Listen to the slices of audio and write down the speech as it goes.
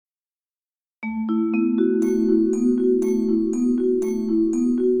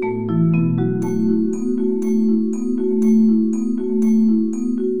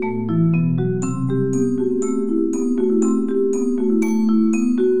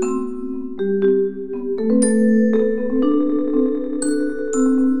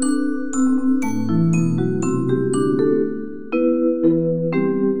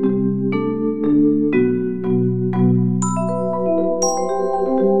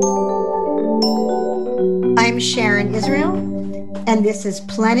Sharon Israel, and this is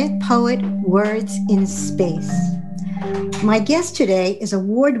Planet Poet Words in Space. My guest today is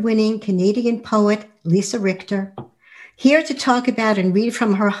award-winning Canadian poet Lisa Richter, here to talk about and read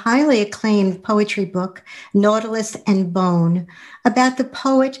from her highly acclaimed poetry book, Nautilus and Bone, about the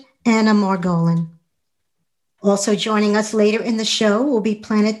poet Anna Margolin. Also joining us later in the show will be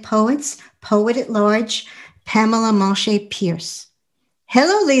Planet Poets Poet at Large, Pamela Malche Pierce.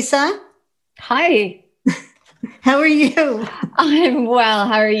 Hello, Lisa. Hi. How are you? I'm well.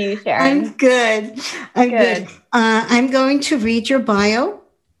 How are you, Sharon? I'm good. I'm going to read your bio.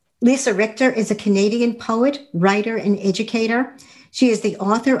 Lisa Richter is a Canadian poet, writer, and educator. She is the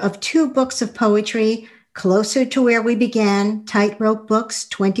author of 2 books of poetry, Closer to Where We Began, Tightrope Books,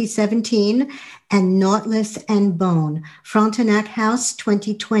 2017, and Nautilus and Bone, Frontenac House,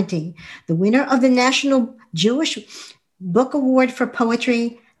 2020, the winner of the National Jewish Book Award for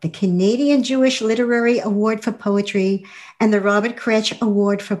Poetry, the Canadian Jewish Literary Award for Poetry, and the Robert Kretsch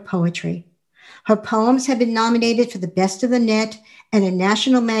Award for Poetry. Her poems have been nominated for the Best of the Net and a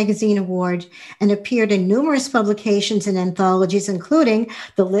National Magazine Award and appeared in numerous publications and anthologies, including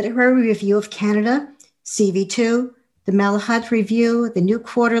the Literary Review of Canada, CV2, the Malahat Review, the New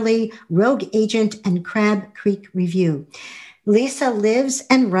Quarterly, Rogue Agent, and Crab Creek Review. Lisa lives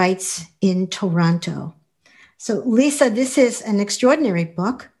and writes in Toronto. So, Lisa, this is an extraordinary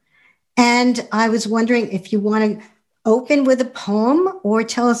book, and I was wondering if you want to open with a poem or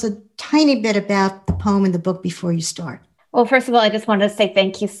tell us a tiny bit about the poem in the book before you start. Well, first of all, I just wanted to say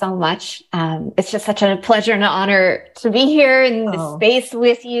thank you so much. It's just such a pleasure and an honor to be here in this space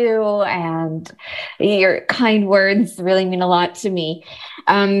with you, and your kind words really mean a lot to me.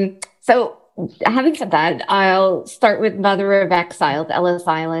 So having said that, I'll start with Mother of Exiles, Ellis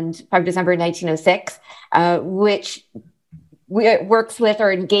Island, from December 1906, which works with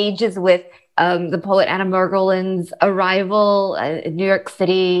or engages with the poet Anna Margolin's arrival in New York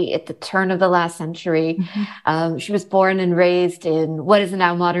City at the turn of the last century. Mm-hmm. She was born and raised in what is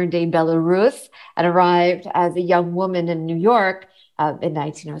now modern-day Belarus and arrived as a young woman in New York in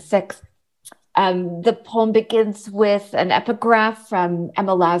 1906. The poem begins with an epigraph from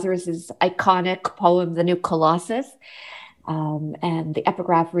Emma Lazarus's iconic poem, The New Colossus. And the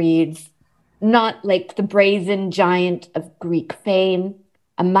epigraph reads, "Not like the brazen giant of Greek fame,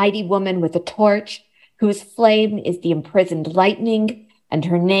 a mighty woman with a torch, whose flame is the imprisoned lightning, and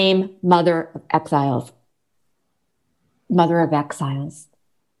her name, Mother of Exiles." Mother of Exiles.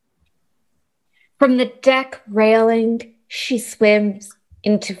 From the deck railing, she swims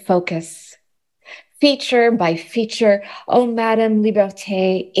into focus. Feature by feature, oh, Madame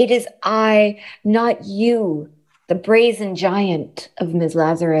Liberté, it is I, not you, the brazen giant of Ms.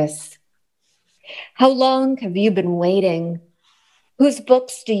 Lazarus. How long have you been waiting? Whose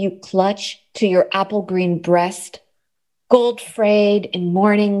books do you clutch to your apple green breast? Gold frayed in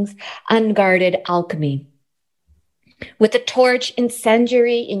morning's unguarded alchemy. With a torch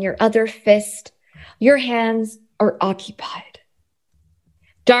incendiary in your other fist, your hands are occupied.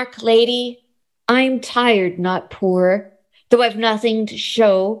 Dark lady, I'm tired, not poor, though I've nothing to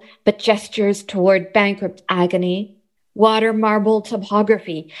show but gestures toward bankrupt agony, water marble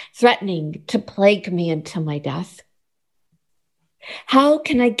topography threatening to plague me until my death. How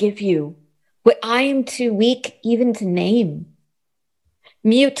can I give you what I am too weak even to name?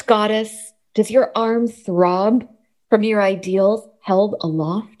 Mute goddess, does your arm throb from your ideals held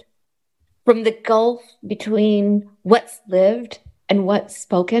aloft? From the gulf between what's lived and what's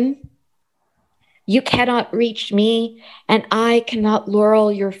spoken? You cannot reach me, and I cannot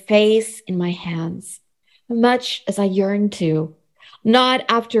laurel your face in my hands, much as I yearn to. Not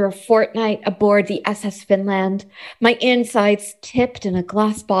after a fortnight aboard the SS Finland, my insides tipped in a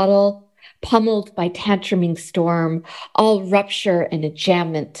glass bottle, pummeled by tantruming storm, all rupture and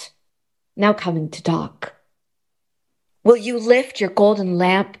enjambment, now coming to dock. Will you lift your golden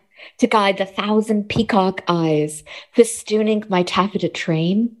lamp to guide the 1,000 peacock eyes festooning my taffeta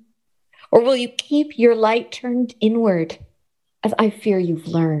train? Or will you keep your light turned inward, as I fear you've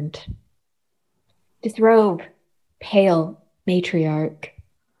learned? Disrobe, pale matriarch.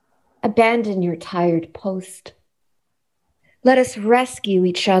 Abandon your tired post. Let us rescue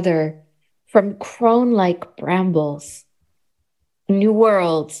each other from crone-like brambles. New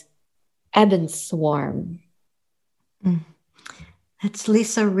worlds, ebb and swarm. That's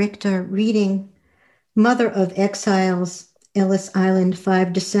Lisa Richter reading Mother of Exiles, Ellis Island,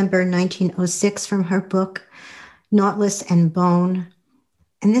 5 December 1906, from her book, Nautilus and Bone.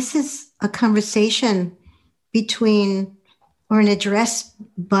 And this is a conversation between, or an address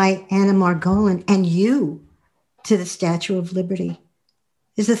by Anna Margolin and you to the Statue of Liberty.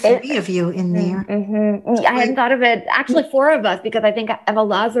 There's the three of you in there. Mm-hmm. I hadn't thought of it. Actually, four of us, because I think Emma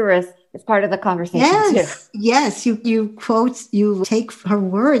Lazarus is part of the conversation too. Yes. You take her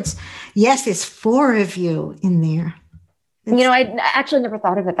words. Yes, there's four of you in there. I actually never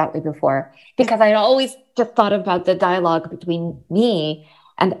thought of it that way before, because I always just thought about the dialogue between me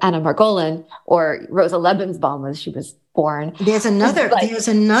and Anna Margolin, or Rosa Lebensbaum as she was born. There's another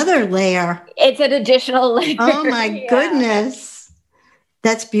layer. It's an additional layer. Oh my goodness.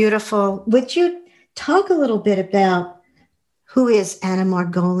 That's beautiful. Would you talk a little bit about who is Anna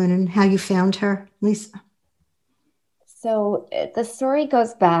Margolin and how you found her, Lisa? So the story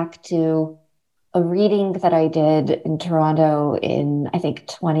goes back to a reading that I did in Toronto in, I think,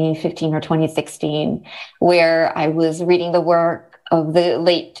 2015 or 2016, where I was reading the work of the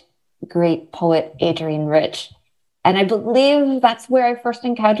late, great poet Adrienne Rich. And I believe that's where I first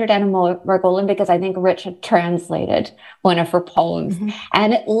encountered Anna Margolin, because I think Rich had translated one of her poems. Mm-hmm.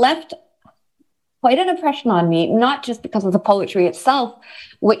 And it left quite an impression on me, not just because of the poetry itself,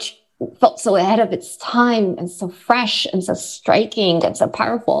 which felt so ahead of its time and so fresh and so striking and so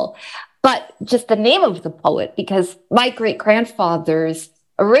powerful, but just the name of the poet, because my great-grandfather's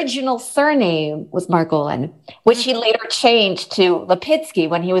original surname was Margolin, which he later changed to Lipitsky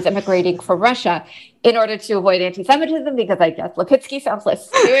when he was immigrating from Russia in order to avoid anti-Semitism, because I guess Lipitsky sounds less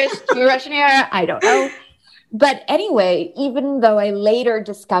Jewish to Russian era. I don't know. But anyway, even though I later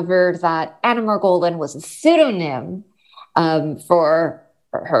discovered that Anna Margolin was a pseudonym for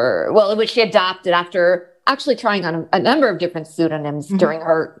her, which she adopted after actually trying on a number of different pseudonyms during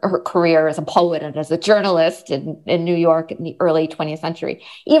her career as a poet and as a journalist in New York in the early 20th century.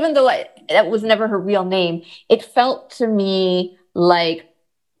 Even though that was never her real name, it felt to me like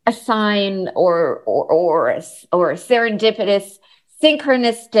a sign or a serendipitous,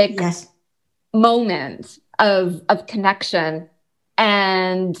 synchronistic moment of connection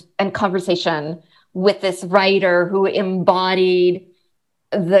and conversation with this writer who embodied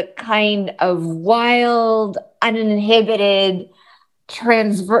the kind of wild, uninhibited,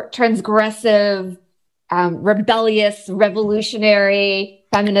 transgressive, rebellious, revolutionary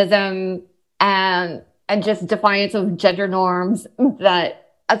feminism and just defiance of gender norms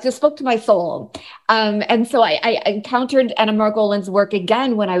that just spoke to my soul. And so I encountered Anna Margolin's work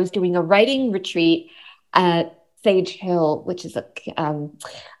again when I was doing a writing retreat at Sage Hill, which is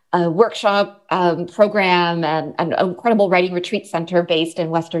a workshop program and an incredible writing retreat center based in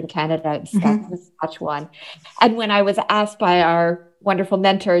Western Canada, Saskatchewan. And when I was asked by our wonderful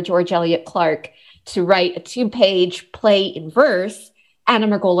mentor, George Eliot Clark, to write a 2-page play in verse, Anna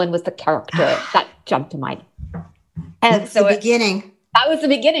Margolin was the character that jumped to mind. And that's so the beginning. That was the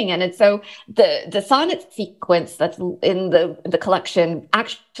beginning. And so the sonnet sequence that's in the collection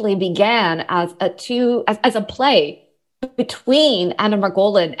actually began as a play between Anna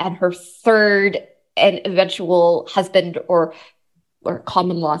Margolin and her third and eventual husband or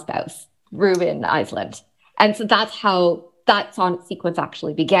common law spouse, Reuben Iceland. And so that's how that sonnet sequence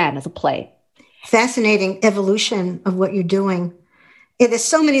actually began, as a play. Fascinating evolution of what you're doing. There's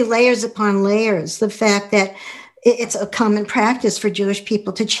so many layers upon layers. The fact that it's a common practice for Jewish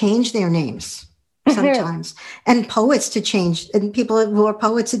people to change their names sometimes, and poets to change, and people who are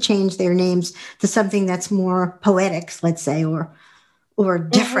poets to change their names to something that's more poetic, let's say, or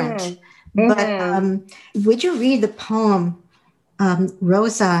different. But would you read the poem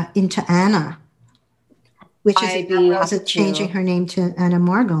Rosa into Anna, which is about Rosa changing her name to Anna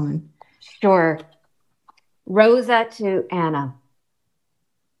Margolin? Sure. Rosa to Anna.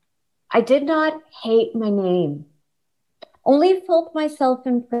 I did not hate my name, only felt myself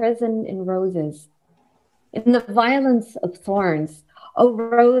imprisoned in roses, in the violence of thorns. O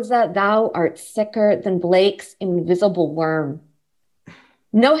Rosa, thou art sicker than Blake's invisible worm.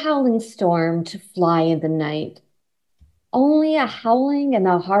 No howling storm to fly in the night, only a howling in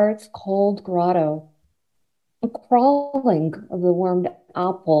the heart's cold grotto, a crawling of the wormed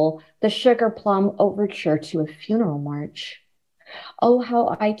apple, the sugar plum overture to a funeral march. Oh,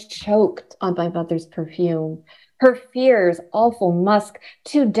 how I choked on my mother's perfume, her fear's awful musk,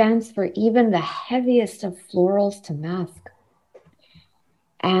 too dense for even the heaviest of florals to mask.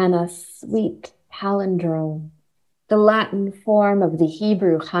 Anna, sweet palindrome, the Latin form of the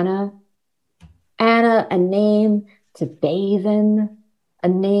Hebrew Hannah. Anna, a name to bathe in, a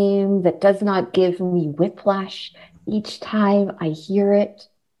name that does not give me whiplash each time I hear it.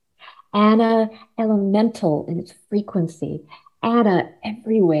 Anna, elemental in its frequency. Anna,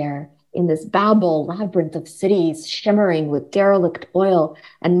 everywhere in this Babel labyrinth of cities shimmering with derelict oil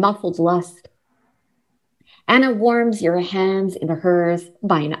and muffled lust. Anna warms your hands in hers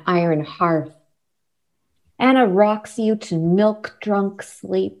by an iron hearth. Anna rocks you to milk-drunk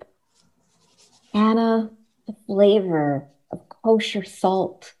sleep. Anna, the flavor of kosher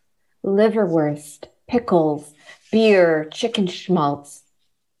salt, liverwurst, pickles, beer, chicken schmaltz.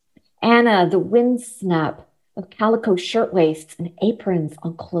 Anna, the wind snap of calico shirtwaists and aprons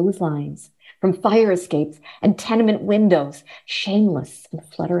on clotheslines, from fire escapes and tenement windows, shameless and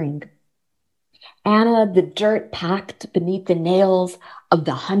fluttering. Anna, the dirt packed beneath the nails of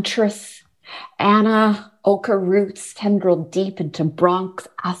the huntress. Anna, ochre roots tendrilled deep into Bronx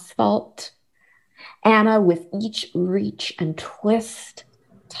asphalt. Anna, with each reach and twist,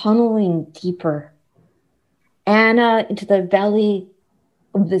 tunneling deeper. Anna, into the belly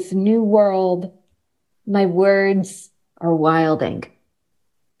of this new world, my words are wilding.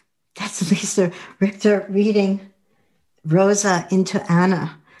 That's Lisa Richter reading Rosa into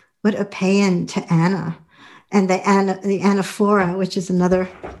Anna. What a paean to Anna. And the anaphora, which is another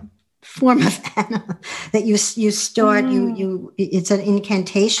form of Anna that you start, it's an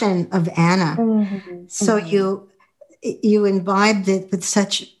incantation of Anna. Mm-hmm. So you imbibed it with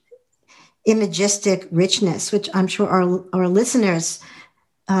such imagistic richness, which I'm sure our listeners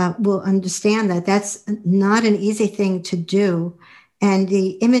will understand that that's not an easy thing to do. And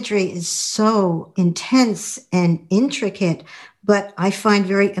the imagery is so intense and intricate, but I find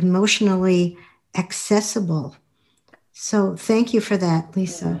very emotionally accessible. So thank you for that,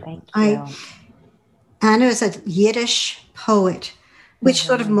 Lisa. Thank you. Anna is a Yiddish poet, which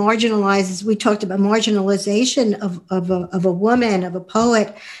sort of marginalizes, we talked about marginalization of a woman, of a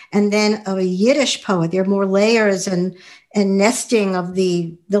poet, and then of a Yiddish poet. There are more layers and nesting of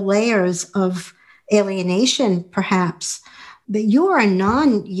the layers of alienation, perhaps. But you are a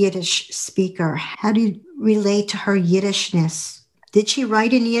non-Yiddish speaker. How do you relate to her Yiddishness? Did she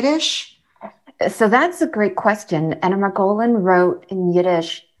write in Yiddish? So that's a great question. Anna Margolin wrote in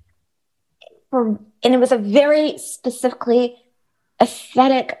Yiddish, and it was a very specifically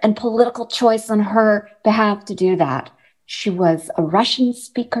aesthetic and political choice on her behalf to do that. She was a Russian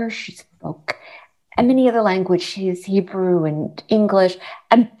speaker. She spoke many other languages, Hebrew and English,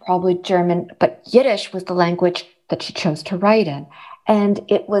 and probably German, but Yiddish was the language that she chose to write in. And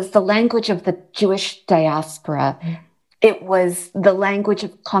it was the language of the Jewish diaspora. It was the language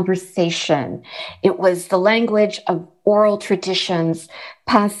of conversation. It was the language of oral traditions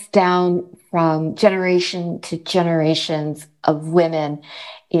passed down from generation to generations of women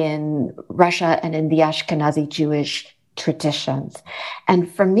in Russia and in the Ashkenazi Jewish traditions.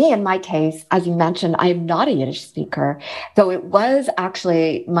 And for me, in my case, as you mentioned, I am not a Yiddish speaker, though it was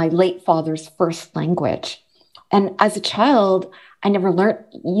actually my late father's first language. And as a child, I never learned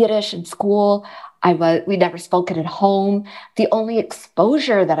Yiddish in school. We never spoke it at home. The only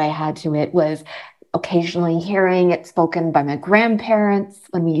exposure that I had to it was occasionally hearing it spoken by my grandparents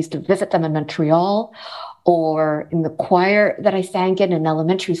when we used to visit them in Montreal, or in the choir that I sang in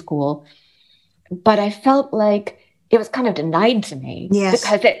elementary school. But I felt like it was kind of denied to me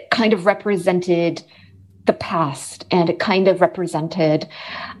because it kind of represented the past, and it kind of represented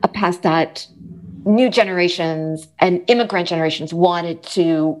a past that new generations and immigrant generations wanted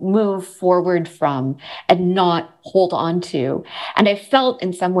to move forward from and not hold on to. And I felt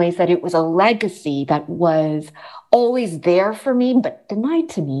in some ways that it was a legacy that was always there for me, but denied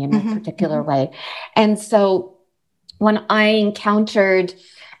to me in a particular way. And so when I encountered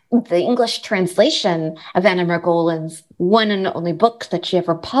the English translation of Anna Margolin's one and only book that she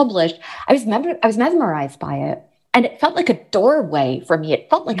ever published, I was mesmerized by it. And it felt like a doorway for me.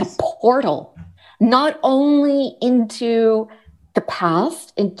 It felt like a portal, not only into the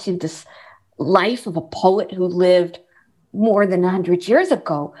past, into this life of a poet who lived more than 100 years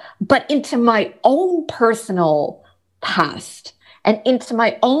ago, but into my own personal past and into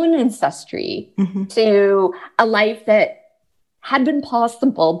my own ancestry, to a life that had been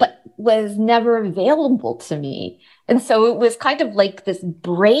possible, but was never available to me. And so it was kind of like this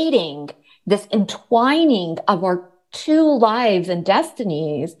braiding, this entwining of our two lives and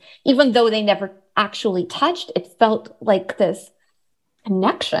destinies, even though they never actually touched. It felt like this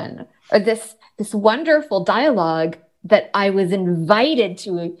connection, or this wonderful dialogue that I was invited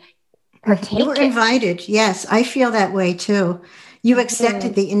to partake in. You were invited. Yes, I feel that way too. You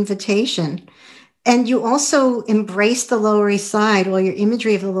accepted the invitation. And you also embraced the Lower East Side. Well, your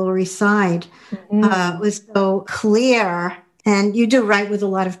imagery of the Lower East Side was so clear, and you do write with a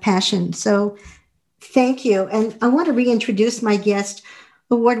lot of passion. So thank you. And I want to reintroduce my guest,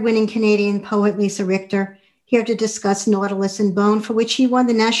 award-winning Canadian poet Lisa Richter, here to discuss Nautilus and Bone, for which she won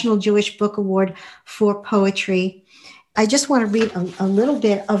the National Jewish Book Award for Poetry. I just want to read a little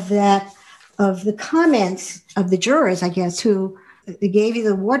bit of that, of the comments of the jurors, I guess, who gave you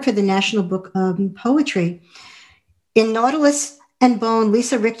the award for the National Book of Poetry. In Nautilus and Bone,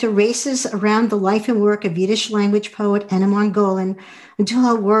 Lisa Richter races around the life and work of Yiddish language poet Anna Margolin until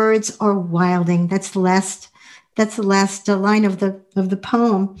her words are wilding. That's the last line of the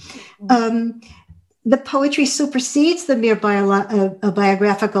poem. The poetry supersedes the mere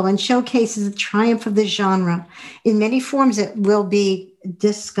biographical and showcases the triumph of the genre. In many forms, it will be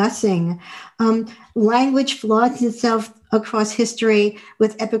discussing. Language flaunts itself across history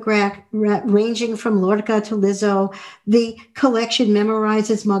with epigraph ranging from Lorca to Lizzo. The collection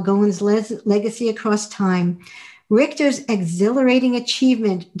memorizes Margolin's legacy across time. Richter's exhilarating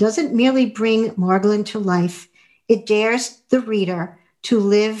achievement doesn't merely bring Margolin to life. It dares the reader to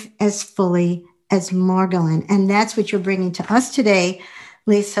live as fully as Margolin. And that's what you're bringing to us today,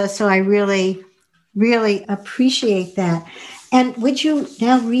 Lisa. So I really, really appreciate that. And would you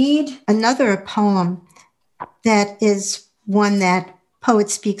now read another poem that is one that poet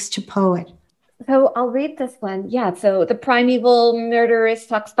speaks to poet? So I'll read this one. Yeah. So the primeval murderess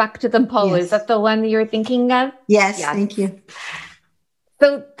talks back to the poet. Yes. Is that the one you're thinking of? Yes. Thank you.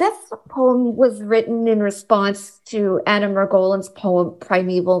 So this poem was written in response to Anna Margolin's poem,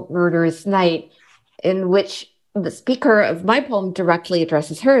 Primeval Murderous Night, in which the speaker of my poem directly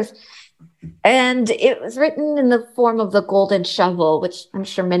addresses hers. And it was written in the form of the Golden Shovel, which I'm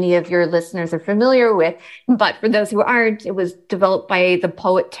sure many of your listeners are familiar with. But for those who aren't, it was developed by the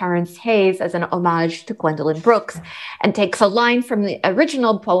poet Terence Hayes as an homage to Gwendolyn Brooks, and takes a line from the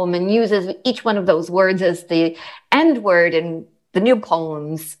original poem and uses each one of those words as the end word in the new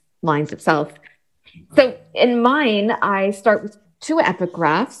poem's lines itself. So in mine, I start with two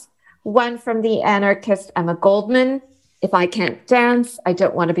epigraphs, one from the anarchist Emma Goldman, "If I can't dance, I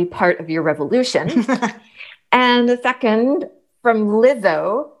don't want to be part of your revolution." And the second from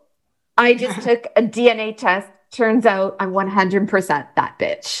Lizzo, "I just took a DNA test. Turns out I'm 100% that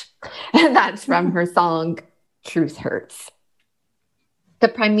bitch." And that's from her song, Truth Hurts. The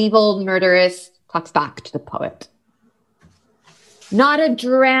primeval murderess talks back to the poet. "Not a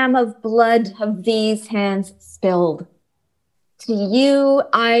dram of blood have these hands spilled. To you,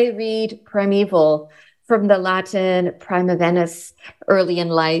 I read primeval, from the Latin prima venis, early in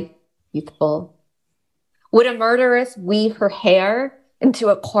life, youthful. Would a murderess weave her hair into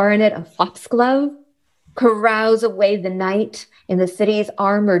a coronet of foxglove, carouse away the night in the city's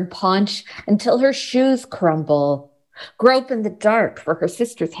armored paunch until her shoes crumble, grope in the dark for her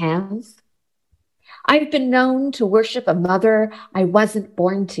sister's hands? I've been known to worship a mother I wasn't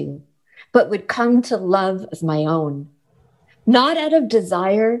born to, but would come to love as my own, not out of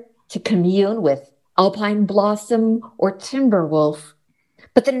desire to commune with alpine blossom or timber wolf,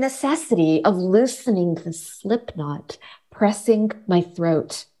 but the necessity of loosening the slip knot pressing my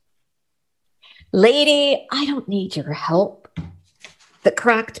throat. Lady, I don't need your help. The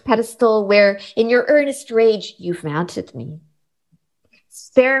cracked pedestal where in your earnest rage you've mounted me.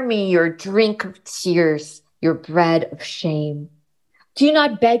 Spare me your drink of tears, your bread of shame. Do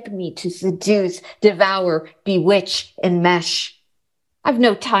not beg me to seduce, devour, bewitch, enmesh. I've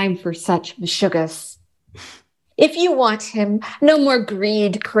no time for such meshuggahs. If you want him, no more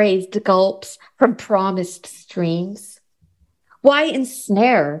greed-crazed gulps from promised streams. Why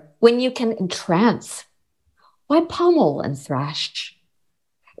ensnare when you can entrance? Why pummel and thrash?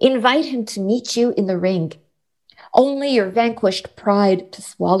 Invite him to meet you in the ring, only your vanquished pride to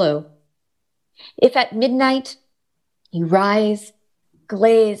swallow. If at midnight you rise,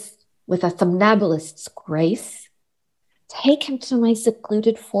 glazed with a somnambulist's grace, take him to my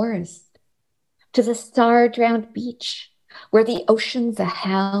secluded forest, to the star-drowned beach, where the ocean's a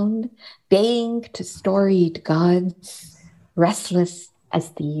hound, baying to storied gods, restless as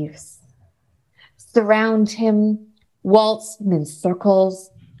thieves. Surround him, waltz him in circles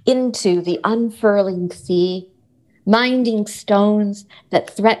into the unfurling sea, minding stones that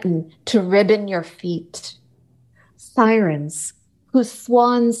threaten to ribbon your feet. Sirens whose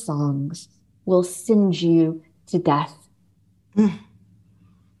swan songs will singe you to death.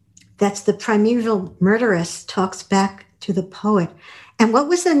 That's the primeval murderess talks back to the poet. And what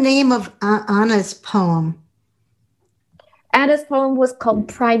was the name of Anna's poem? Anna's poem was called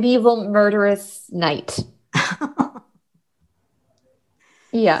Primeval Murderous Night.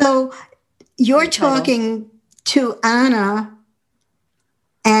 Yeah. So you're talking to Anna,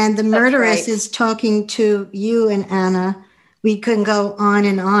 and the murderess is talking to you and Anna. We can go on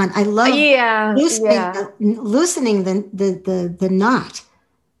and on. I love loosening the knot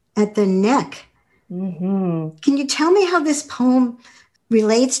at the neck. Mm-hmm. Can you tell me how this poem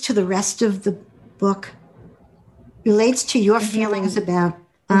relates to the rest of the book? Relates to your feelings about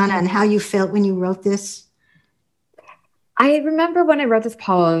Anna and how you felt when you wrote this? I remember when I wrote this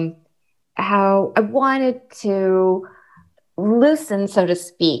poem, how I wanted to loosen, so to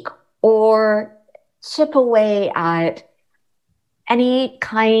speak, or chip away at any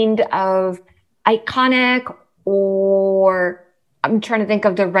kind of iconic, or I'm trying to think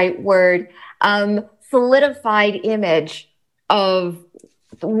of the right word, solidified image of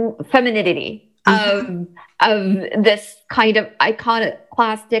femininity, of this kind of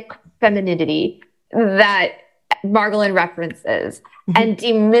iconoclastic femininity that Margolin references, and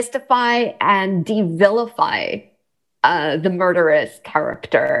demystify and devilify the murderous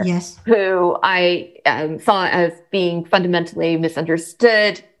character, yes, who I saw as being fundamentally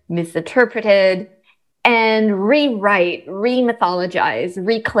misunderstood, misinterpreted, and rewrite, remythologize,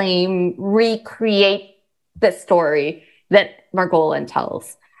 reclaim, recreate the story that Margolin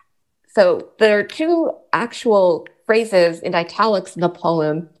tells. So there are two actual phrases in italics in the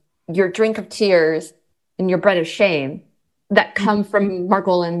poem, your drink of tears and your bread of shame, that come from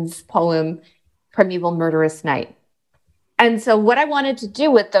Margolin's poem, Primeval Murderous Night. And so what I wanted to do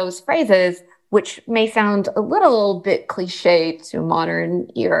with those phrases, which may sound a little bit cliche to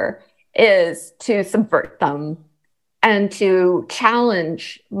modern ear, is to subvert them and to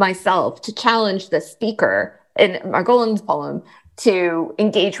challenge myself, to challenge the speaker in Margolin's poem to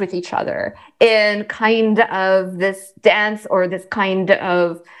engage with each other in kind of this dance, or this kind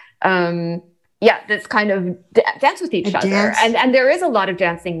of this kind of dance with each other. And there is a lot of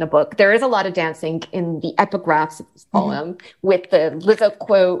dancing in the book. There is a lot of dancing in the epigraphs of this poem, with the Lizzo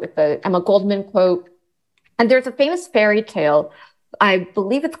quote, with the Emma Goldman quote. And there's a famous fairy tale, I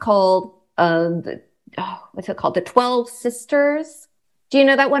believe it's called, what's it called? The 12 Sisters. Do you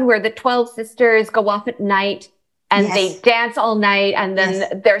know that one, where the 12 sisters go off at night and they dance all night, and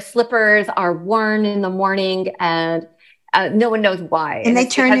then their slippers are worn in the morning, and no one knows why. And they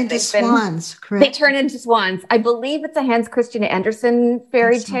turn into swans, correct? They turn into swans. I believe it's a Hans Christian Andersen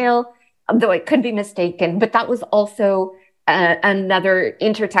fairy tale, though I could be mistaken. But that was also another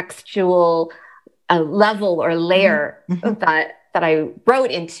intertextual level or layer that I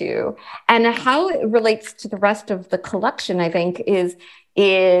wrote into. And how it relates to the rest of the collection, I think, is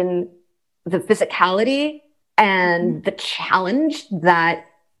in the physicality and the challenge that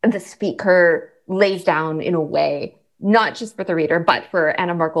the speaker lays down in a way, not just for the reader, but for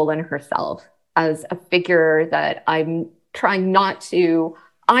Anna Margolin herself, as a figure that I'm trying not to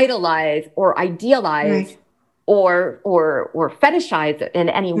idolize or idealize or fetishize in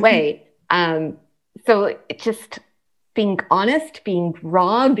any way. So it's just being honest, being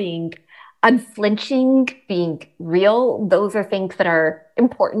raw, being unflinching, being real. Those are things that are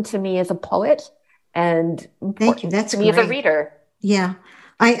important to me as a poet, and thank you. That's to me as a reader. Yeah.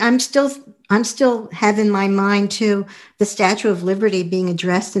 I'm still have in my mind too the Statue of Liberty being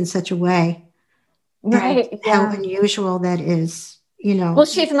addressed in such a way, right? How unusual that is, you know. Well,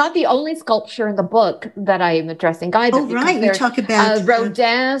 she's not the only sculpture in the book that I'm addressing either. Oh, right. You talk about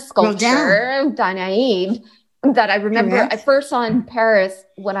Rodin's sculpture, Danaid, that I remember I first saw in Paris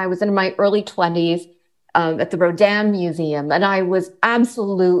when I was in my early 20s. At the Rodin Museum, and I was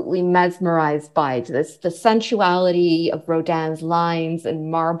absolutely mesmerized by this, the sensuality of Rodin's lines and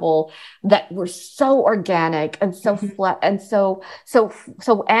marble that were so organic and so and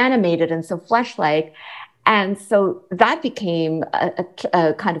so animated and so flesh-like. And so that became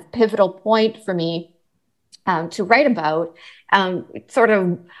a kind of pivotal point for me to write about, sort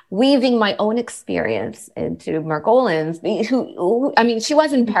of weaving my own experience into Margolin's, who I mean, she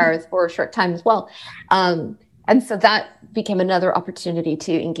was in Paris for a short time as well. And so that became another opportunity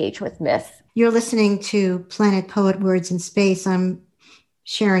to engage with myth. You're listening to Planet Poet Words in Space. I'm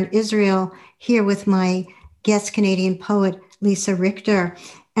Sharon Israel here with my guest Canadian poet, Lisa Richter.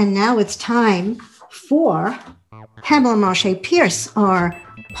 And now it's time for Pamela Marche Pierce, our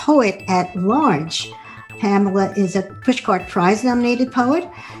poet at large. Pamela is a Pushcart Prize nominated poet.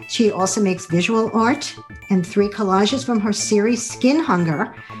 She also makes visual art, and 3 collages from her series Skin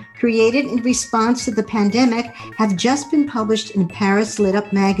Hunger, created in response to the pandemic, have just been published in Paris Lit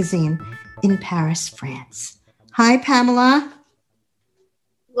Up magazine in Paris, France. Hi, Pamela.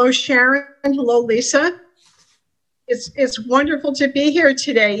 Hello, Sharon. Hello, Lisa. It's wonderful to be here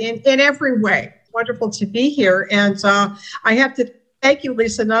today in every way. Wonderful to be here. And I have to thank you,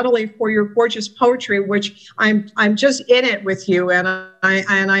 Lisa, not only for your gorgeous poetry, which I'm just in it with you, and I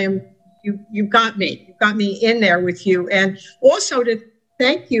am you've got me in there with you, and also to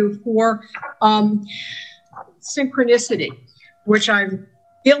thank you for synchronicity, which I'm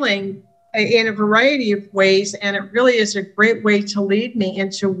feeling in a variety of ways, and it really is a great way to lead me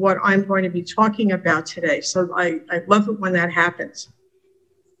into what I'm going to be talking about today. So I love it when that happens.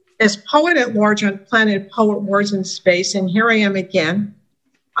 As poet at large on Planet Poet Words in Space, and here I am again,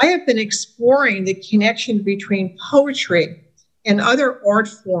 I have been exploring the connection between poetry and other art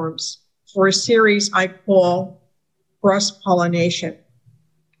forms for a series I call Cross-Pollination.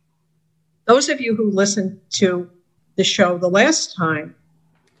 Those of you who listened to the show the last time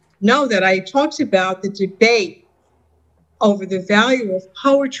know that I talked about the debate over the value of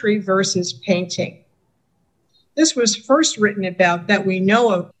poetry versus painting. This was first written about, that we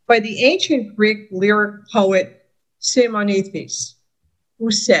know of, by the ancient Greek lyric poet Simonides, who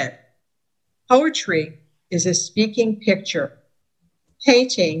said, "Poetry is a speaking picture,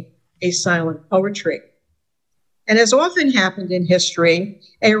 painting a silent poetry." And as often happened in history,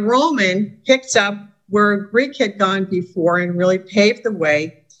 a Roman picked up where a Greek had gone before and really paved the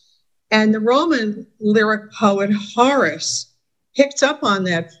way. And the Roman lyric poet Horace picked up on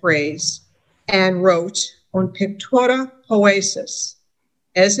that phrase and wrote, "On pictura poesis,"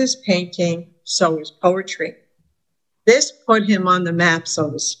 as is painting, so is poetry. This put him on the map, so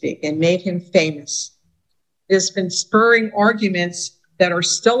to speak, and made him famous. It has been spurring arguments that are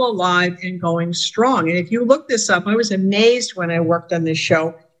still alive and going strong. And if you look this up, I was amazed when I worked on this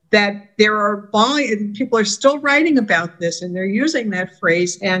show that there are people are still writing about this and they're using that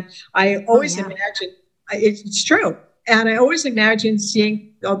phrase. And I always imagine, it's true. And I always imagine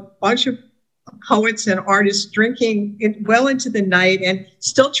seeing a bunch of poets and artists drinking well into the night and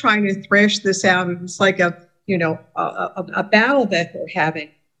still trying to thrash this out. And it's like a battle that they're having.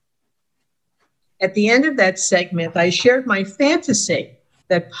 At the end of that segment, I shared my fantasy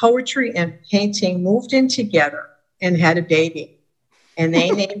that poetry and painting moved in together and had a baby. And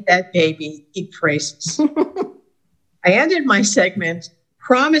they named that baby Ekphrasis. I ended my segment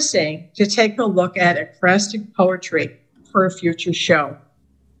promising to take a look at ekphrastic poetry for a future show.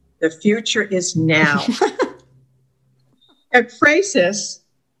 The future is now. Ekphrasis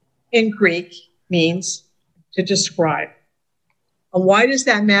in Greek means to describe. And why does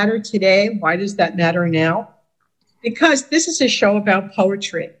that matter today? Why does that matter now? Because this is a show about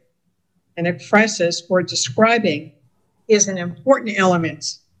poetry. And ekphrasis, or describing, is an important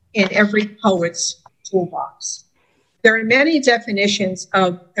element in every poet's toolbox. There are many definitions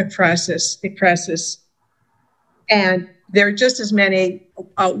of ekphrasis, and there are just as many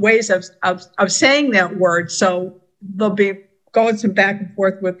ways of saying that word, so they'll be going some back and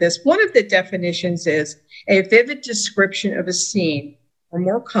forth with this. One of the definitions is a vivid description of a scene, or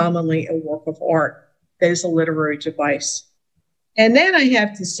more commonly, a work of art that is a literary device. And then I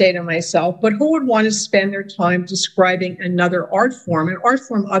have to say to myself, but who would want to spend their time describing another art form, an art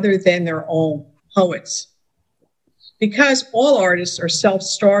form other than their own? Poets. Because all artists are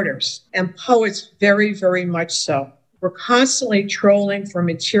self-starters, and poets very, very much so. We're constantly trolling for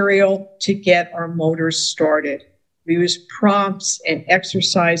material to get our motors started. We use prompts and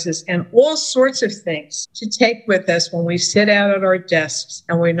exercises and all sorts of things to take with us when we sit out at our desks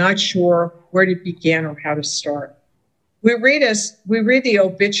and we're not sure where to begin or how to start. We read the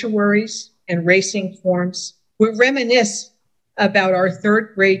obituaries and racing forms. We reminisce about our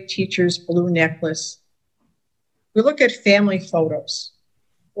third grade teacher's blue necklace. We look at family photos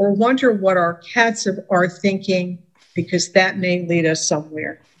or wonder what our cats are thinking, because that may lead us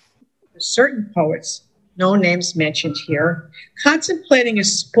somewhere. For certain poets, no names mentioned here, contemplating a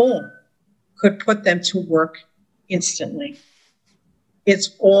spoon could put them to work instantly.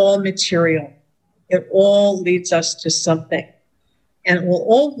 It's all material. It all leads us to something, and it will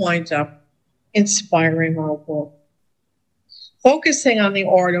all wind up inspiring our world. Focusing on the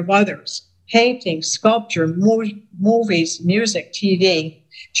art of others, painting, sculpture, movies, music, TV,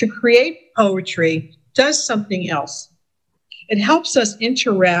 to create poetry does something else. It helps us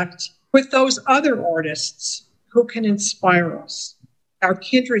interact with those other artists who can inspire us, our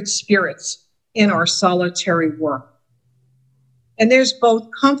kindred spirits in our solitary work. And there's both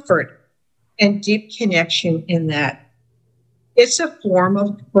comfort and deep connection in that. It's a form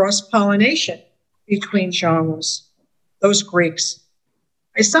of cross-pollination between genres. Those Greeks,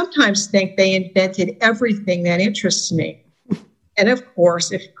 I sometimes think they invented everything that interests me. And of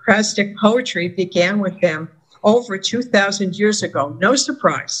course, ekphrastic poetry began with them over 2,000 years ago. No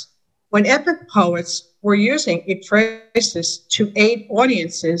surprise. When epic poets were using ekphrasis to aid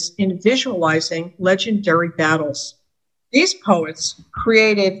audiences in visualizing legendary battles. These poets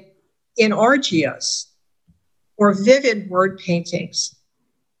created inargias, or vivid word paintings,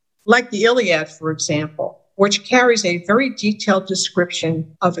 like the Iliad, for example, which carries a very detailed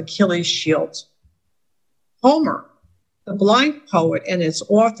description of Achilles' shield. Homer, the blind poet and its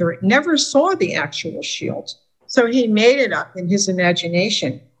author, never saw the actual shield, so he made it up in his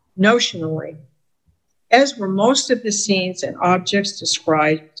imagination, notionally. as were most of the scenes and objects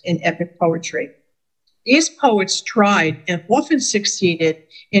described in epic poetry. These poets tried and often succeeded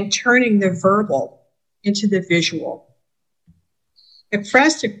in turning the verbal into the visual.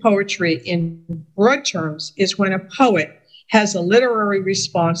 Ekphrastic poetry, in broad terms, is when a poet has a literary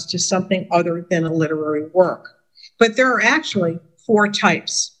response to something other than a literary work. But there are actually 4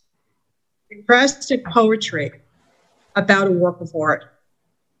 types. Ekphrastic poetry, about a work of art.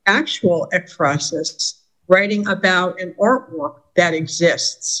 Actual ekphrasis, writing about an artwork that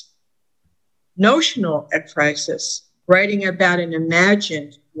exists. Notional ekphrasis, writing about an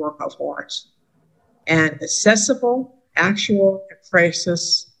imagined work of art. And accessible, actual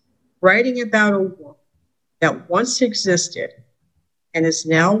ekphrasis, writing about a work that once existed and is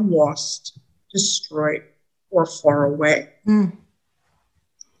now lost, destroyed, or far away.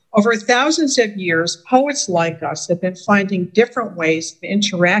 Over thousands of years, poets like us have been finding different ways of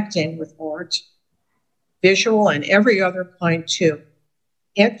interacting with art, visual and every other kind too,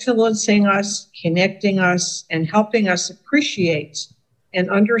 influencing us, connecting us, and helping us appreciate and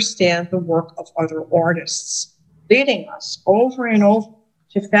understand the work of other artists, leading us over and over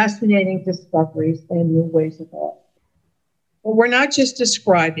to fascinating discoveries and new ways of art. But we're not just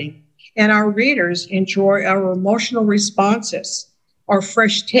describing, and our readers enjoy our emotional responses, our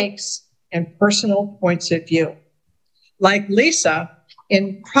fresh takes, and personal points of view. Like Lisa,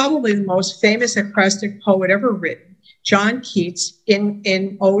 in probably the most famous ekphrastic poet ever written, John Keats,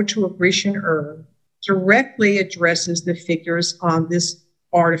 in Ode to a Grecian Urn, directly addresses the figures on this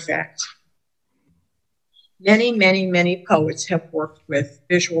artifact. Many, many, many poets have worked with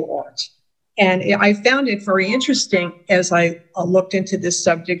visual art. And I found it very interesting as I looked into this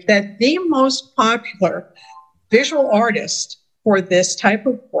subject that the most popular visual artist for this type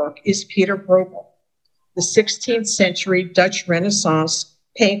of work is Peter Bruegel, the 16th century Dutch Renaissance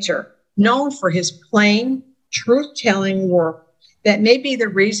painter, known for his plain, truth-telling work that may be the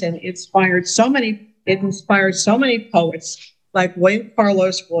reason it inspired so many poets like William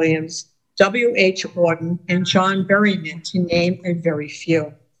Carlos Williams, W.H. Auden, and John Berryman, to name a very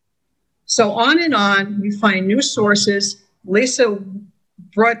few. So on and on, we find new sources. Lisa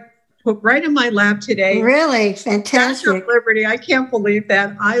put right in my lap today. Really? Fantastic. Statue of Liberty. I can't believe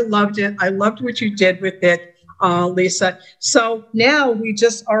that. I loved it. I loved what you did with it, Lisa. So now we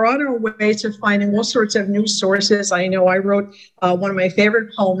just are on our way to finding all sorts of new sources. I know I wrote one of my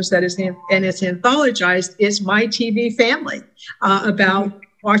favorite poems that is, and it's anthologized, is My TV Family, about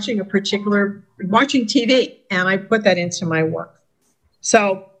watching TV. And I put that into my work.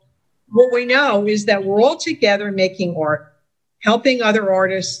 So what we know is that we're all together making art, helping other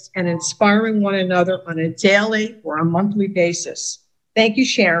artists, and inspiring one another on a daily or a monthly basis. Thank you,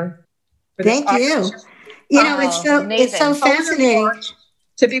 Sharon. Thank you. You know, it's so fascinating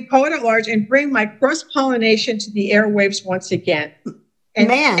to be poet at large and bring my cross-pollination to the airwaves once again. And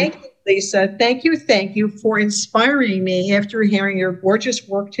thank you, Lisa. Thank you for inspiring me after hearing your gorgeous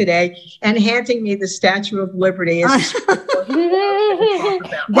work today and handing me the Statue of Liberty. That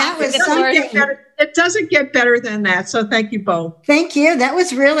was something. It doesn't get better than that. So thank you both. Thank you. That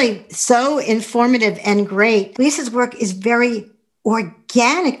was really so informative and great. Lisa's work is very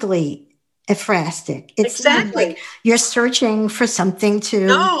organically ekphrastic. It's exactly. Like you're searching for something to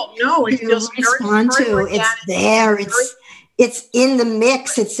respond to. It's there. It's in the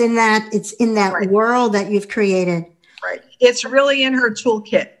mix. It's in that right. world that you've created. Right. It's really in her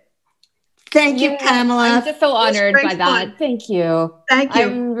toolkit. Thank you, Pamela. I'm just so honored by that. Thank you. Thank you.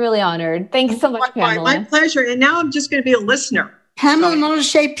 I'm really honored. Thanks so much, Pamela. My pleasure. And now I'm just going to be a listener. Pamela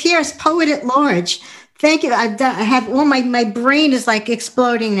Montrachet Pierce, poet at large. Thank you. I have my brain is like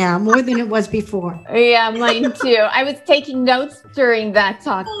exploding now, more than it was before. Yeah, mine too. I was taking notes during that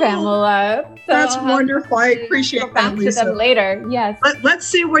talk, Pamela. So that's wonderful. I appreciate that. Back to them later. Yes. Let's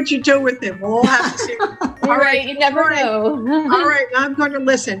see what you do with it. We'll all have to see. All right. You never know. All right. I'm going to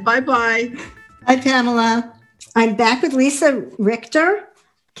listen. Bye-bye. Bye, Pamela. I'm back with Lisa Richter,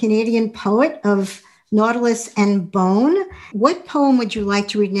 Canadian poet of Nautilus and Bone. What poem would you like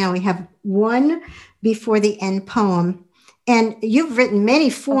to read now? We have one before the end poem. And you've written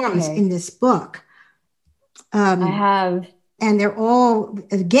many forms in this book. I have. And they're all,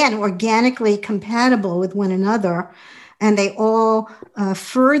 again, organically compatible with one another. And they all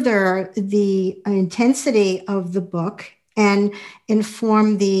further the intensity of the book and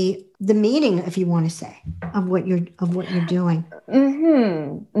inform the meaning, if you want to say, of what you're doing.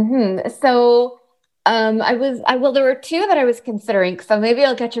 So there were two that I was considering, so maybe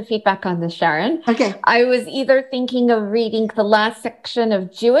I'll get your feedback on this, Sharon. Okay. I was either thinking of reading the last section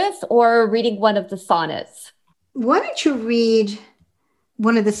of Jewess or reading one of the sonnets. Why don't you read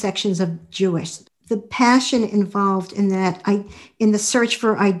one of the sections of Jewess? the passion involved in that, in the search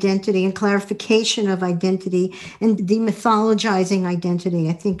for identity and clarification of identity and demythologizing identity,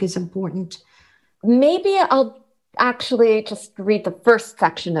 I think is important. Maybe I'll actually just read the first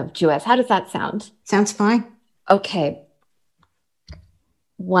section of Jewess. How does that sound? Sounds fine. Okay.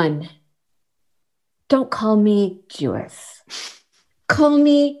 1. Don't call me Jewess. Call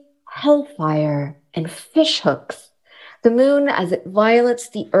me hellfire and fish hooks. The moon as it violets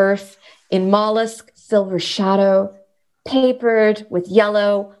the earth in mollusk silver shadow, papered with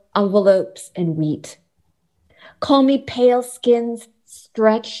yellow envelopes and wheat. Call me pale skins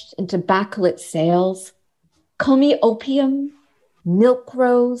stretched into backlit sails. Call me opium, milk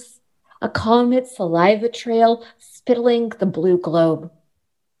rose, a comet saliva trail spittling the blue globe.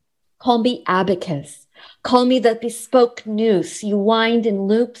 Call me abacus. Call me the bespoke noose you wind in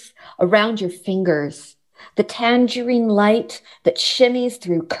loops around your fingers. The tangerine light that shimmies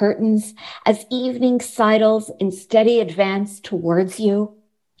through curtains as evening sidles in steady advance towards you.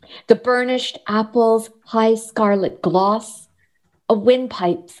 The burnished apple's high scarlet gloss, a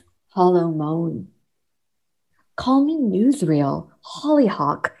windpipe's hollow moan. Call me newsreel,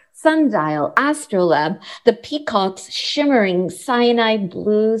 hollyhock, sundial, astrolabe, the peacock's shimmering cyanide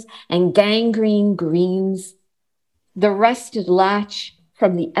blues and gangrene greens. The rusted latch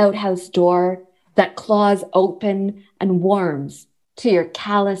from the outhouse door that claws open and warms to your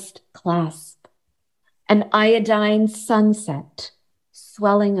calloused clasp. An iodine sunset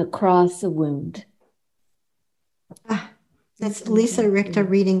swelling across a wound. That's Lisa Richter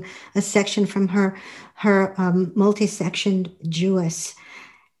reading a section from her multi-sectioned Jewess.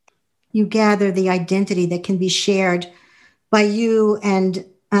 You gather the identity that can be shared by you and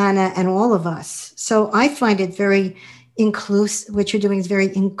Anna and all of us. So I find it very inclusive. What you're doing is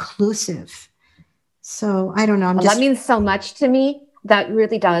very inclusive. So I don't know. That means so much to me. That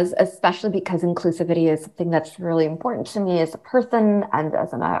really does, especially because inclusivity is something that's really important to me as a person and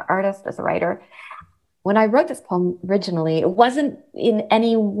as an artist, as a writer. When I wrote this poem originally, it wasn't in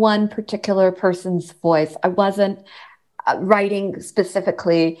any one particular person's voice. I wasn't writing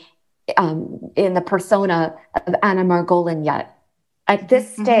specifically in the persona of Anna Margolin yet. At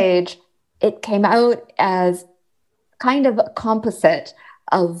this stage, it came out as kind of a composite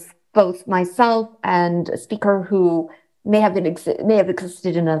of both myself and a speaker who may have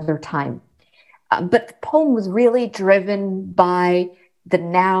existed in another time. But the poem was really driven by the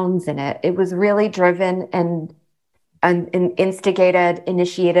nouns in it. It was really driven and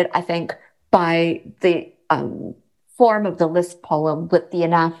initiated, I think, by the form of the Liszt poem with the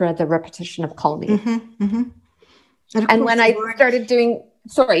anaphora, the repetition of call me. And when I started doing,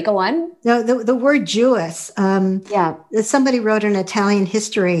 sorry, go on. No, the word Jewess. Somebody wrote an Italian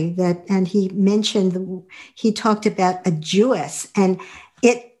history and he mentioned he talked about a Jewess, and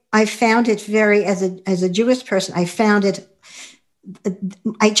I found it very, as a Jewish person, I found it.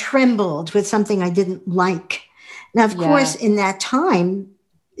 I trembled with something I didn't like. Now, of course, in that time,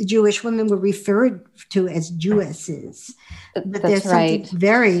 Jewish women were referred to as Jewesses, but there's something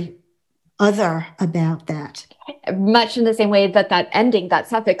very other about that. Much in the same way that ending, that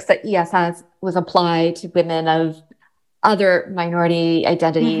suffix that ESS was applied to women of other minority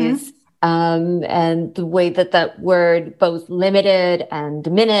identities, and the way that word both limited and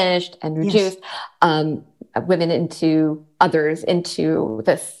diminished and reduced women into others, into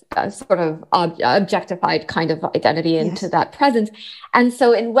this sort of objectified kind of identity, into that presence. And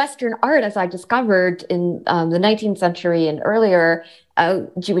so in Western art, as I discovered in the 19th century and earlier,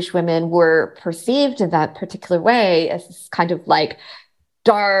 Jewish women were perceived in that particular way as this kind of like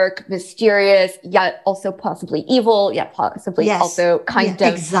dark, mysterious, yet also possibly evil, yet possibly also kind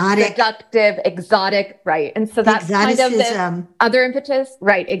of exotic, seductive, exotic, right? And so that's kind of the other impetus,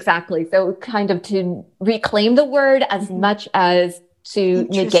 right? Exactly. So kind of to reclaim the word as much as to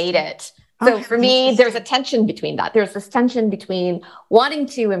negate it. So for me, there's a tension between that. There's this tension between wanting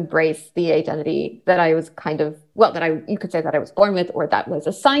to embrace the identity that I was kind of, you could say that I was born with, or that was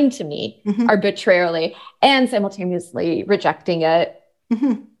assigned to me arbitrarily, and simultaneously rejecting it,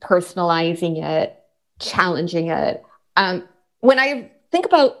 personalizing it, challenging it. When I think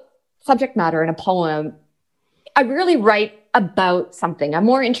about subject matter in a poem, I really write about something. I'm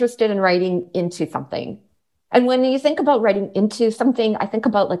more interested in writing into something. And when you think about writing into something, I think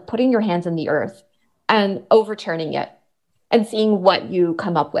about like putting your hands in the earth and overturning it and seeing what you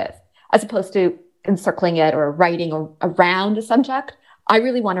come up with, as opposed to encircling it or writing around a subject. I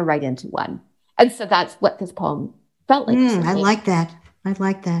really want to write into one. And so that's what this poem felt like. I like that. I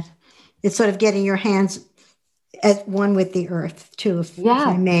like that. It's sort of getting your hands at one with the earth, too, if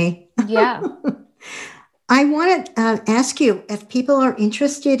I may. Yeah. I want to ask you, if people are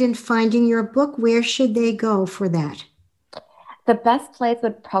interested in finding your book, where should they go for that? The best place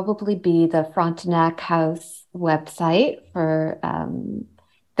would probably be the Frontenac House website for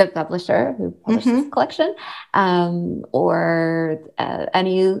the publisher who published this collection, or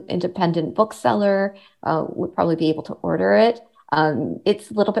any independent bookseller would probably be able to order it.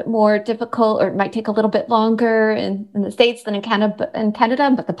 It's a little bit more difficult, or it might take a little bit longer in the States than in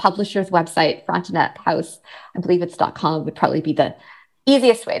Canada, but the publisher's website, Frontenac House, I believe it's .com, would probably be the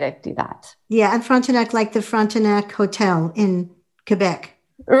easiest way to do that. Yeah, and Frontenac, like the Frontenac Hotel in Quebec.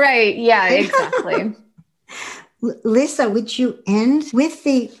 Right, yeah, exactly. Lisa, would you end with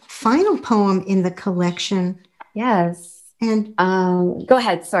the final poem in the collection? Yes. And go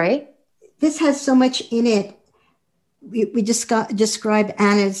ahead, sorry. This has so much in it. We describe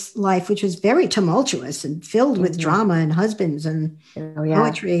Anna's life, which was very tumultuous and filled with drama and husbands and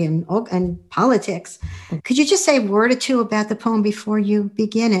poetry and politics. Could you just say a word or two about the poem before you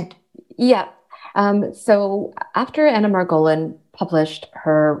begin it? Yeah. So after Anna Margolin published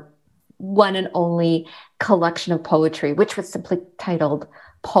her one and only collection of poetry, which was simply titled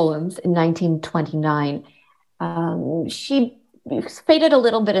Poems, in 1929, she faded a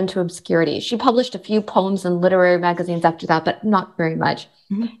little bit into obscurity. She published a few poems in literary magazines after that, but not very much.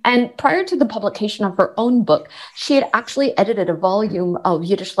 And prior to the publication of her own book, she had actually edited a volume of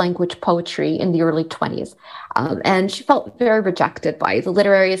Yiddish language poetry in the early 20s. And she felt very rejected by the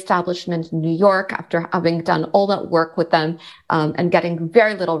literary establishment in New York after having done all that work with them, and getting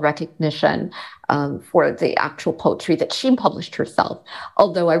very little recognition for the actual poetry that she published herself.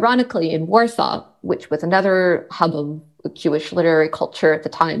 Although ironically, in Warsaw, which was another hub of Jewish literary culture at the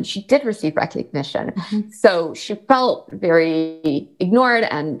time, she did receive recognition. So she felt very ignored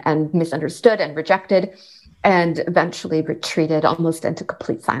and misunderstood and rejected, and eventually retreated almost into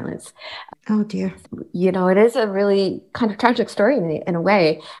complete silence. Oh, dear. You know, it is a really kind of tragic story in a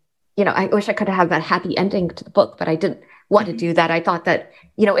way. You know, I wish I could have had a happy ending to the book, but I didn't want to do that. I thought that,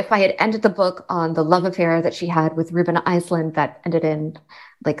 you know, if I had ended the book on the love affair that she had with Ruben Island that ended in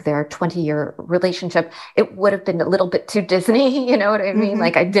like their 20-year relationship, it would have been a little bit too Disney, you know what I mean?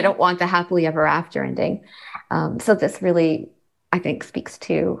 Like I didn't want the happily ever after ending. So this really, I think, speaks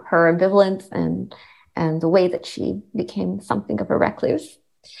to her ambivalence and the way that she became something of a recluse.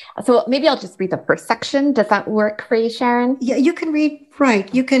 So maybe I'll just read the first section. Does that work for you, Sharon? Yeah, you can read,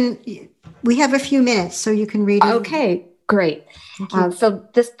 right. You can, we have a few minutes, so you can read it. Okay, great. So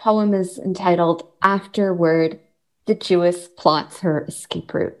this poem is entitled Afterward, the Jewess Plots Her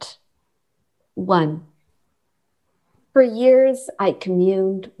Escape Route. 1. For years, I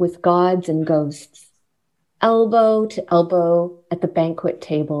communed with gods and ghosts, elbow to elbow at the banquet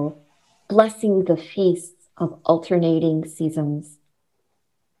table, blessing the feasts of alternating seasons.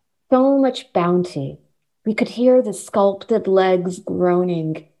 So much bounty, we could hear the sculpted legs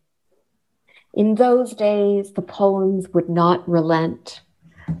groaning. In those days, the poems would not relent.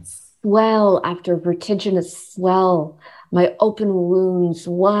 Swell after vertiginous swell, my open wounds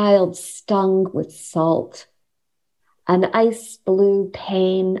wild stung with salt. An ice blue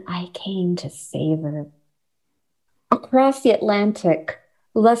pain I came to savor. Across the Atlantic,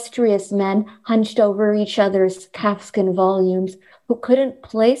 lustrous men hunched over each other's calfskin volumes who couldn't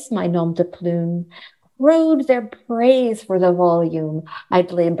place my nom de plume, crowed their praise for the volume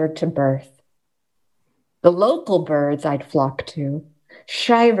I'd labored to birth. The local birds I'd flock to,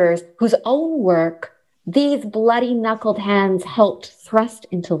 shivers whose own work these bloody-knuckled hands helped thrust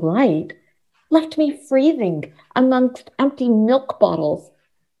into light, left me freezing amongst empty milk bottles.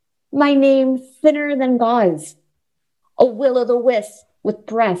 My name thinner than gauze, a will-o'-the-wisp with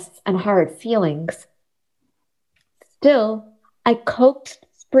breasts and hard feelings. Still, I coaxed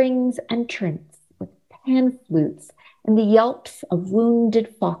spring's entrance with pan flutes and the yelps of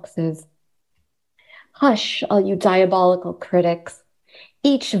wounded foxes. Hush, all you diabolical critics,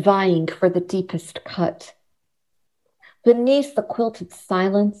 each vying for the deepest cut. Beneath the quilted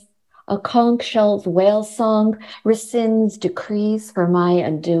silence, a conch shell's whale song rescinds decrees for my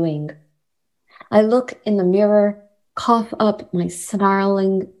undoing. I look in the mirror, cough up my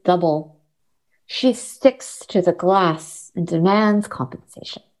snarling double. She sticks to the glass and demands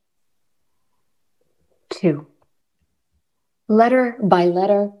compensation. 2. Letter by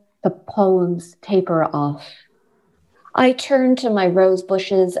letter, the poems taper off. I turn to my rose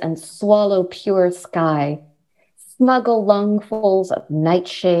bushes and swallow pure sky, smuggle lungfuls of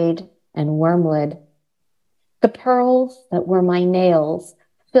nightshade and wormwood. The pearls that were my nails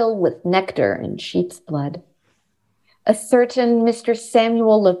fill with nectar and sheep's blood. A certain Mr.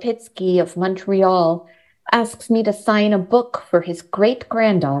 Samuel Lipitsky of Montreal asks me to sign a book for his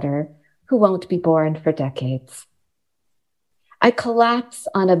great-granddaughter, who won't be born for decades. I collapse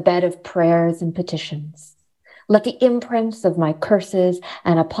on a bed of prayers and petitions. Let the imprints of my curses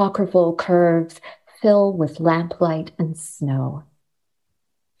and apocryphal curves fill with lamplight and snow.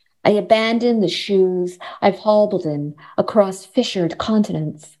 I abandon the shoes I've hobbled in across fissured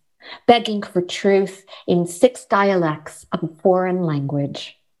continents, begging for truth in 6 dialects of a foreign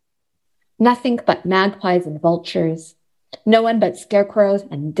language. Nothing but magpies and vultures, no one but scarecrows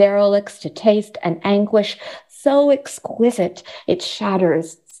and derelicts to taste an anguish so exquisite it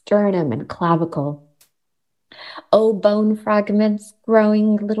shatters sternum and clavicle. Oh, bone fragments,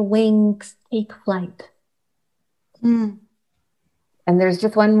 growing little wings, take flight. Mm. And there's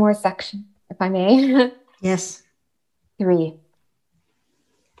just one more section, if I may. Yes. 3.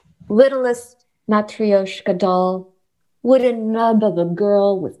 Littlest Matryoshka doll, wooden nub of a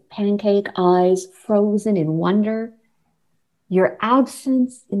girl with pancake eyes frozen in wonder, your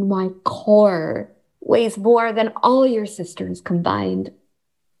absence in my core weighs more than all your sisters combined.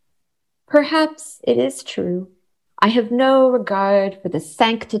 Perhaps it is true. I have no regard for the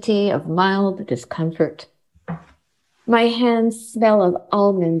sanctity of mild discomfort. My hands smell of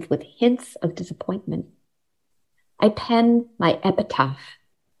almonds with hints of disappointment. I pen my epitaph,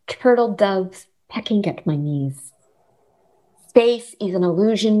 turtle doves pecking at my knees. Space is an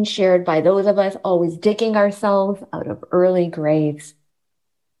illusion shared by those of us always digging ourselves out of early graves.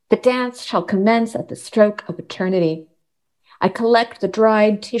 The dance shall commence at the stroke of eternity. I collect the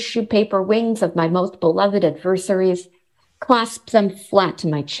dried tissue paper wings of my most beloved adversaries, clasp them flat to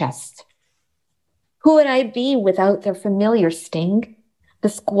my chest. Who would I be without their familiar sting, the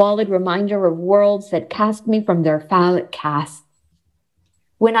squalid reminder of worlds that cast me from their phallic casts?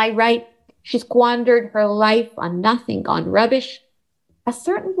 When I write, she squandered her life on nothing, on rubbish. A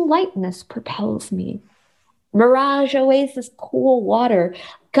certain lightness propels me. Mirage oasis cool water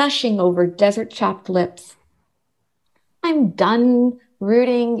gushing over desert-chapped lips. I'm done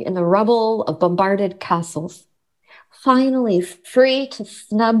rooting in the rubble of bombarded castles. Finally free to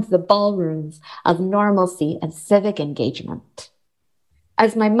snub the ballrooms of normalcy and civic engagement.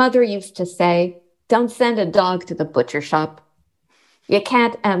 As my mother used to say, don't send a dog to the butcher shop. You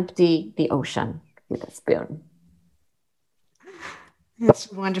can't empty the ocean with a spoon.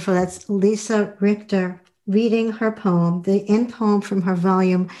 That's wonderful. That's Lisa Richter reading her poem, the end poem from her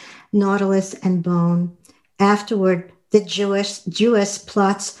volume, Nautilus and Bone. Afterward, the Jewess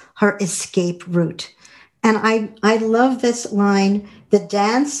plots her escape route. And I love this line, the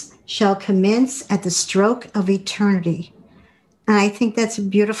dance shall commence at the stroke of eternity. And I think that's a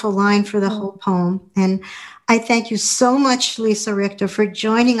beautiful line for the whole poem. And I thank you so much, Lisa Richter, for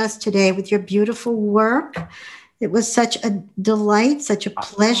joining us today with your beautiful work. It was such a delight, such a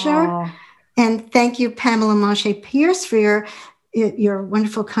pleasure. And thank you, Pamela Moshe Pierce, for your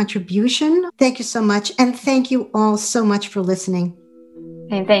wonderful contribution. Thank you so much. And thank you all so much for listening.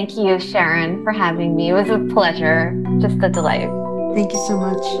 And thank you, Sharon, for having me. It was a pleasure. Just a delight. Thank you so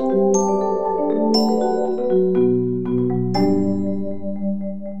much.